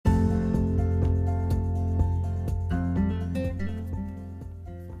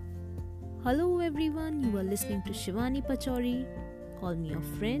Hello everyone, you are listening to Shivani Pachori. Call me your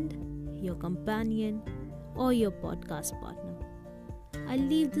friend, your companion, or your podcast partner. I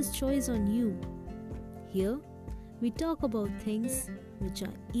leave this choice on you. Here, we talk about things which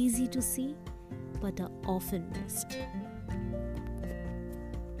are easy to see but are often missed.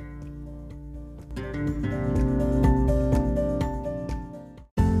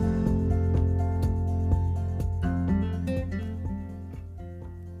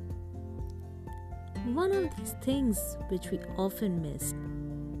 One of these things which we often miss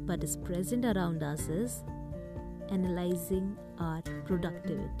but is present around us is analyzing our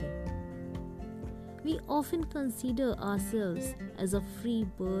productivity. We often consider ourselves as a free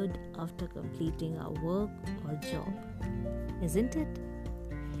bird after completing our work or job, isn't it?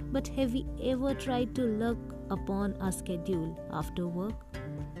 But have we ever tried to look upon our schedule after work?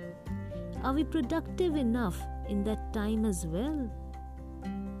 Are we productive enough in that time as well?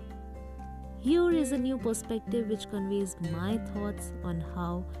 Here is a new perspective which conveys my thoughts on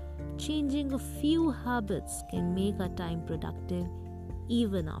how changing a few habits can make our time productive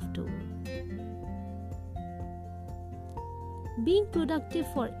even after work. Being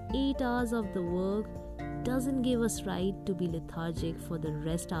productive for 8 hours of the work doesn't give us right to be lethargic for the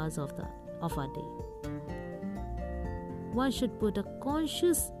rest hours of our day. One should put a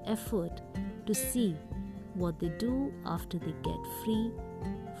conscious effort to see what they do after they get free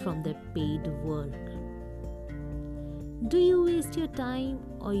from their paid work. Do you waste your time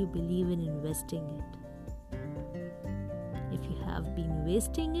or you believe in investing it? If you have been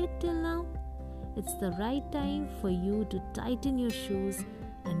wasting it till now, it's the right time for you to tighten your shoes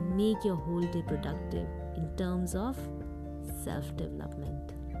and make your whole day productive in terms of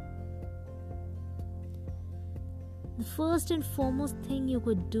self-development. The first and foremost thing you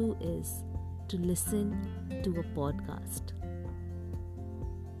could do is to listen to a podcast.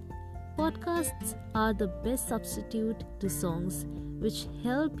 Podcasts are the best substitute to songs which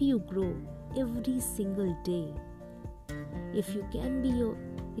help you grow every single day. It can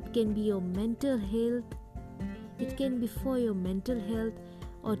be your mental health, it can be for your mental health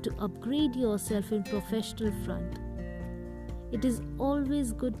or to upgrade yourself in professional front. It is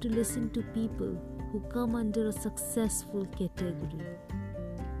always good to listen to people who come under a successful category.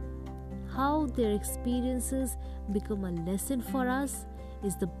 How their experiences become a lesson for us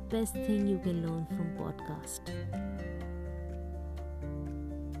is the best thing you can learn from podcast.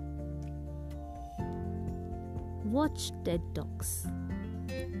 Watch TED Talks.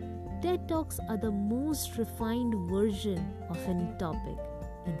 TED Talks are the most refined version of any topic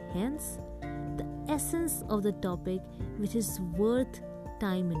and hence the essence of the topic which is worth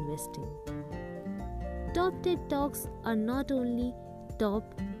time investing. Top TED Talks are not only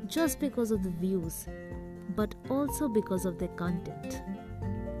top just because of the views but also because of their content.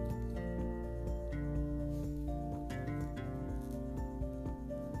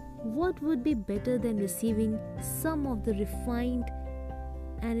 What would be better than receiving some of the refined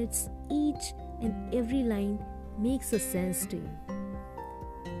and its each and every line makes a sense to you?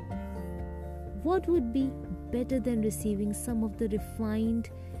 What would be better than receiving some of the refined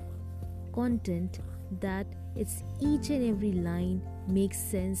content that its each and every line makes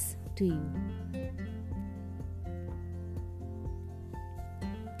sense to you?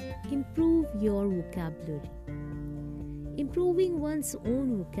 Improve your vocabulary. Improving one's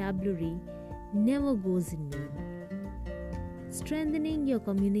own vocabulary never goes in vain. Strengthening your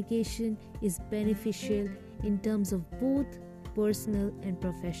communication is beneficial in terms of both personal and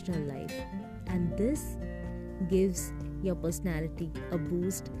professional life, and this gives your personality a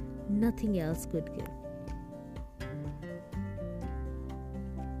boost nothing else could give.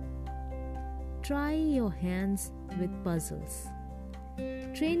 Try your hands with puzzles.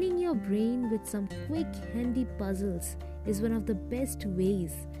 Training your brain with some quick, handy puzzles is one of the best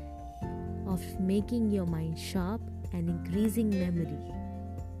ways of making your mind sharp and increasing memory.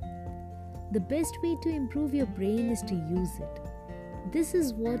 The best way to improve your brain is to use it. This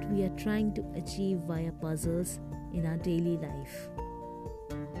is what we are trying to achieve via puzzles in our daily life.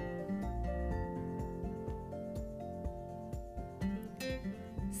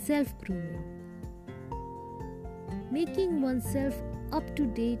 Self-grooming. Making oneself up to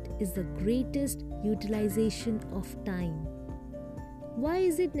date is the greatest utilization of time. Why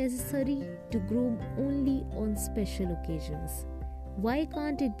is it necessary to groom only on special occasions? Why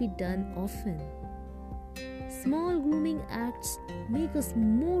can't it be done often? Small grooming acts make us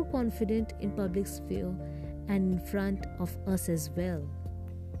more confident in public sphere and in front of us as well.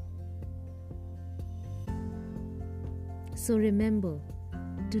 So remember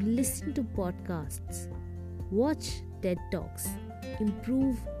to listen to podcasts, watch TED Talks,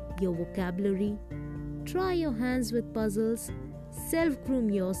 improve your vocabulary, try your hands with puzzles, self-groom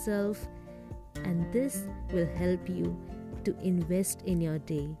yourself, and this will help you to invest in your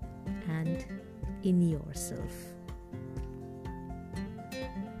day and in yourself.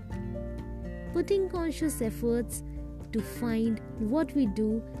 Putting conscious efforts to find what we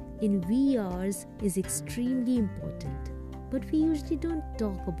do in wee hours is extremely important, but we usually don't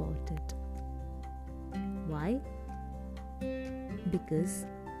talk about it. Why? Because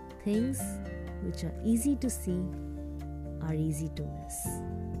things which are easy to see are easy to miss.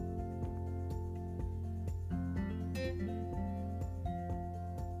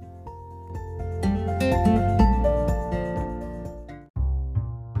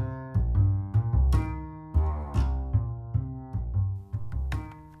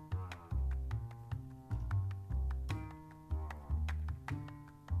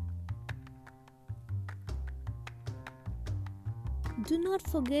 Do not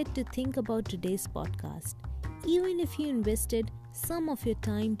forget to think about today's podcast. Even if you invested some of your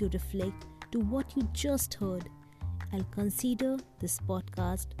time to reflect to what you just heard, I'll consider this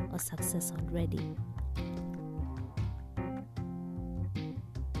podcast a success already.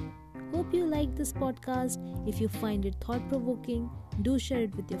 Hope you like this podcast. If you find it thought-provoking, do share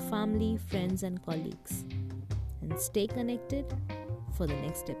it with your family, friends, and colleagues. And stay connected for the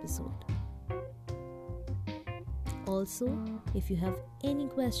next episode. Also, if you have any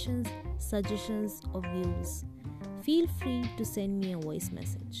questions, suggestions, or views, feel free to send me a voice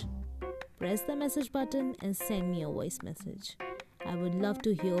message. Press the message button and send me a voice message. I would love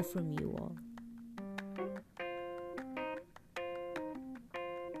to hear from you all.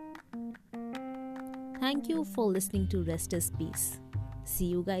 Thank you for listening to Rest is Peace. See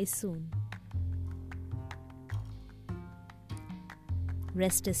you guys soon.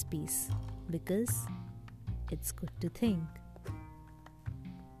 Rest is peace because it's good to think.